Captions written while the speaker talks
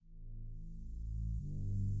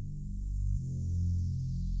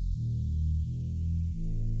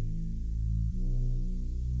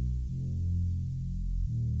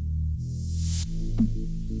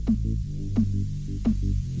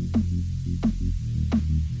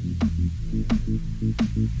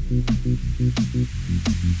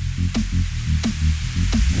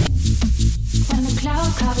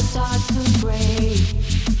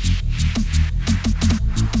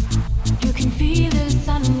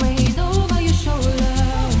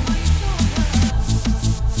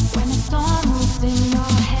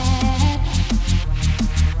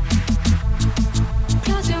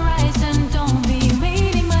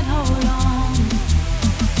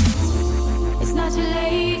not too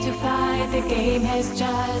late to fight, the game has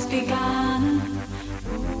just begun.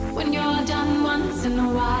 When you're done once in a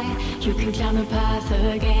while, you can climb the path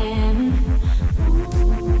again.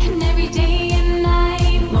 And every day and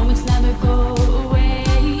night, moments never go away.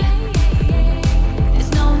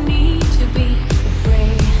 There's no need to be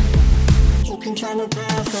afraid. You can climb the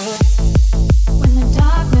path again. When the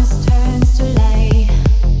darkness turns to light,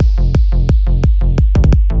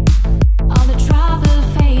 all the trouble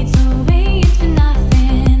fades away into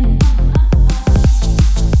nothing.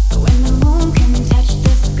 When the moon can touch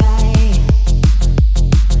the sky,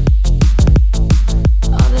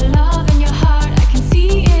 all the love in your heart, I can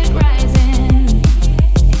see it rising.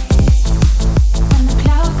 When the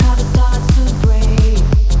cloud cover starts to break,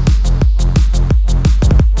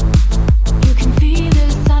 you can feel the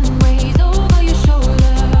sun rays over your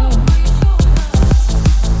shoulder.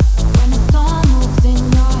 When the storm moves in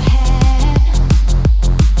your head,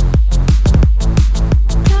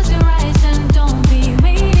 close your eyes and don't be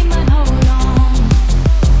waiting, but hold on.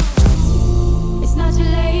 It's not too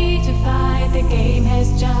late to fight, the game has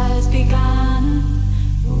just begun.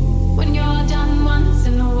 When you're done once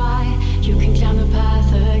in a while, you can climb the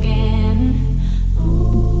path again.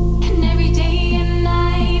 And every day and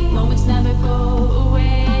night, moments never go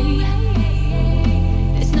away.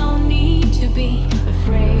 There's no need to be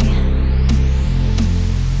afraid.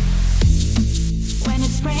 When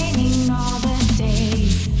it's raining all the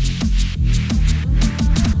days,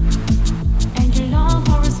 and you long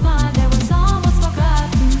for a smile that was almost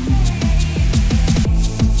forgotten.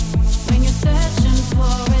 When you're searching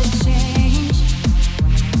for a change,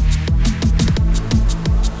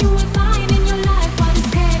 you will find in your life what has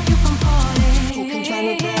kept you from falling. You can try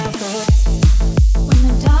to path up. When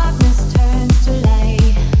the darkness turns to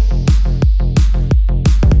light,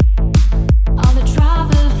 all the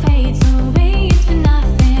trouble fades away into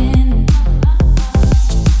nothing.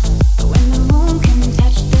 When the moon can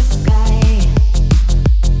touch the sky,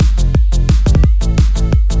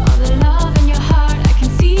 all the love in your heart, I can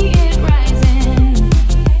see it rising.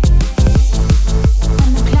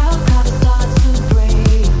 When the cloud cover starts to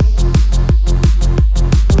break,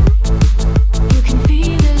 you can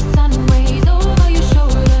feel the sun rays over your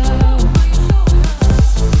shoulder.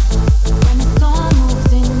 When the storm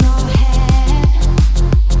moves in your head,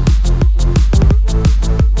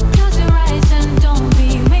 close your eyes and don't be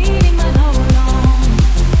waiting, but hold on.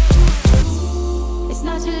 It's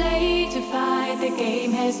not too late to fight, the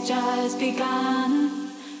game has just begun.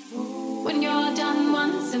 When you're done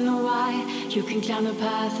once in a while, you can climb the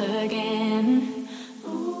path again.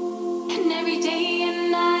 And every day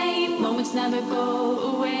and night, moments never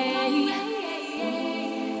go away.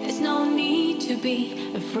 There's no need to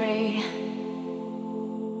be afraid.